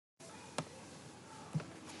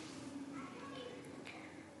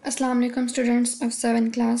Assalamu alaikum students of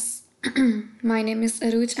 7th class. My name is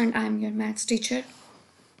Aruj and I am your maths teacher.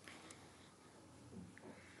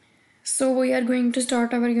 So we are going to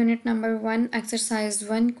start our unit number 1, exercise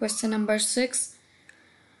 1, question number 6.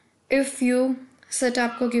 If you set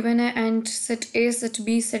आपको given है and set A, set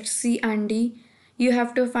B, set C and D, you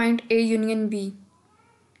have to find A union B.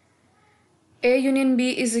 A union B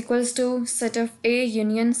is equals to set of A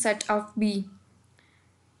union set of B.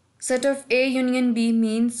 Set of A union B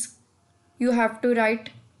means you have to write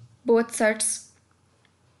both sets.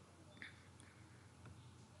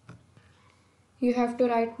 You have to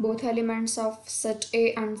write both elements of set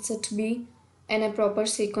A and set B in a proper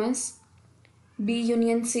sequence. B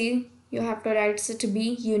union C, you have to write set B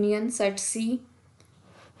union set C.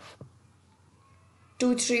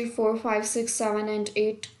 2, 3, 4, 5, 6, 7 and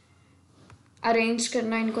 8 arrange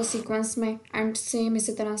करना इनको sequence में and same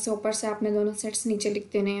इसी तरह से ऊपर से आपने दोनों सेट्स नीचे लिख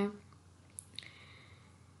देने हैं.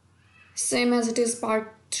 Same as it is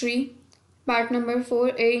part 3. Part number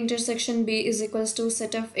 4, A intersection B is equals to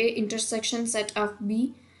set of A intersection set of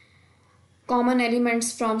B. Common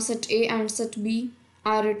elements from set A and set B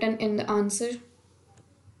are written in the answer.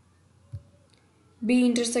 B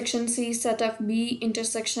intersection C set of B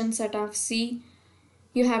intersection set of C.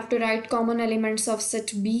 You have to write common elements of set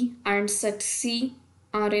B and set C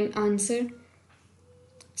are in answer.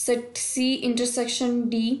 Set C intersection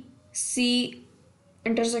D, C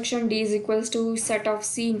intersection D is equals to set of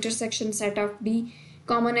C intersection set of D.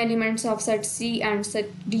 Common elements of set C and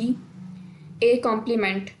set D. A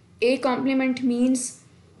complement. A complement means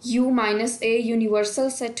U minus A universal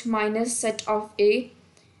set minus set of A.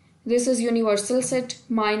 This is universal set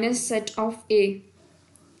minus set of A.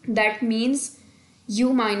 That means U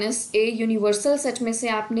minus A universal set में से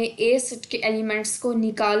आपने A set के elements को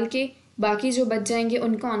निकाल के बाकी जो बच जाएंगे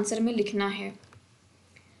उनको आंसर में लिखना है.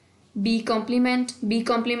 B complement. B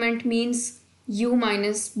complement means U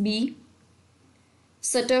minus B.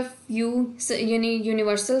 Set of U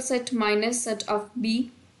universal set minus set of B.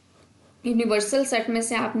 Universal set में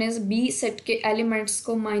से आपने B सेट के एलिमेंट्स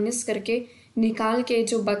को माइनस करके निकाल के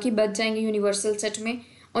जो बाकी बच जाएंगे यूनिवर्सल सेट में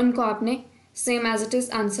उनको आपने same as it is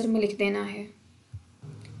answer में लिख देना है.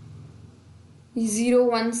 0,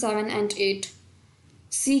 1, 7 and 8.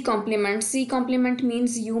 C complement. C complement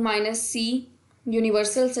means U minus C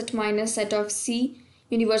universal set minus set of C.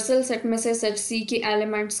 Universal set में से सेट C के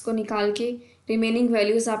एलिमेंट्स को निकाल के रिमेनिंग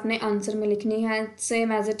वैल्यूज आपने आंसर में लिखनी है.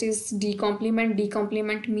 Same as it is D complement. D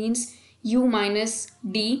complement means U minus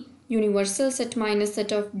D universal set minus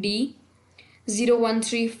set of D. 0, 1,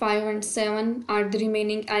 3, 5 and 7 are the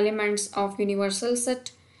remaining elements of universal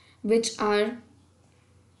set which are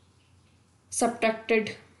subtracted.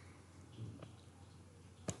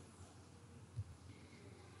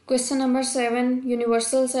 Question number 7.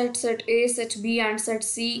 Universal set, set A, set B and set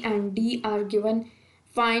C and D are given.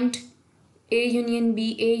 Find A union B,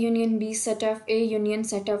 A union B, set of A union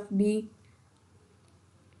set of B.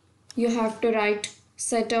 You have to write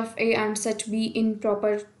set of A and set B in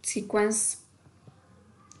proper sequence.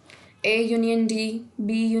 A union D,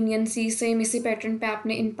 B union C, same इसी pattern पे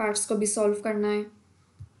आपने इन parts को भी solve करना है.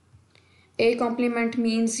 A complement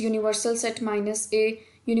means universal set minus A.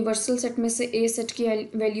 Universal set में से A set की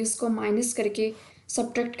वैल्यूज़ को माइनस करके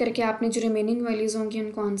सब्ट्रैक्ट करके आपने जो रिमेनिंग वैल्यूज़ होंगी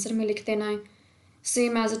उनको आंसर में लिख देना है.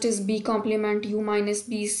 Same as it is B complement U minus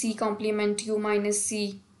B, C complement U minus C,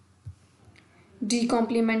 D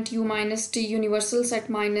complement U minus D, universal set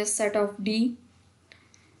minus set of D.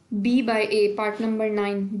 B by A, part number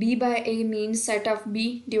 9. B by A means set of B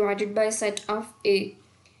divided by set of A.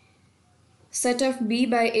 Set of B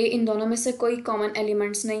by A इन दोनों में से कोई common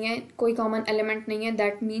elements नहीं है, कोई common element नहीं है.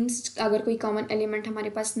 That means अगर कोई कॉमन एलिमेंट हमारे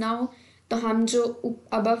पास ना हो तो हम जो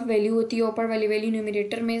अबव वैल्यू होती है ऊपर वाली वैल्यू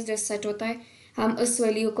न्यूमरेटर में जो सेट होता है हम उस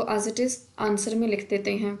वैल्यू को एज इट इज़ आंसर में लिख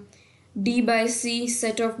देते हैं. D by C,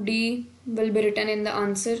 set of D will be written in the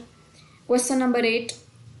answer. Question number 8.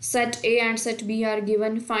 Set A and set B are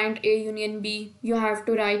given. Find A union B. You have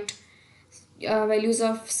to write values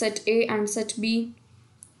of set A and set B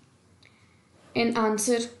in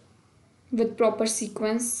answer with proper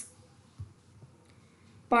sequence.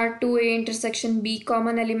 Part 2A intersection B.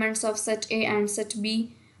 Common elements of set A and set B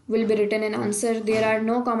will be written in answer. There are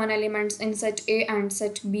no common elements in set A and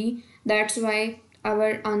set B. That's why our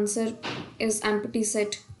answer is empty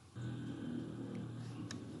set.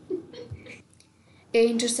 A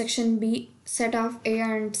intersection B, set of A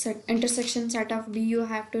and set intersection set of B. You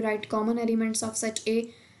have to write common elements of set A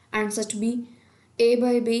and set B. A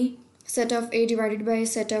by B, set of A divided by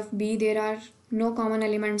set of B. There are no common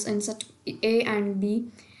elements in set A and B.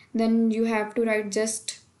 Then you have to write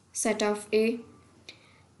just set of A.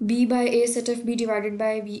 B by A set of B divided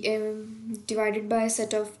by B divided by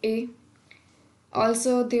set of A.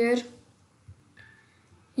 Also there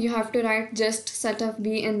you have to write just set of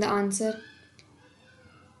B in the answer.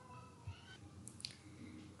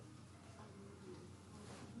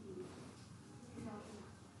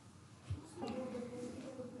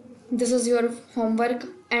 This is your homework,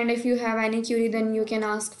 and if you have any query then you can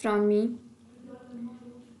ask from me.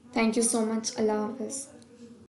 Thank you so much. Allah Hafiz.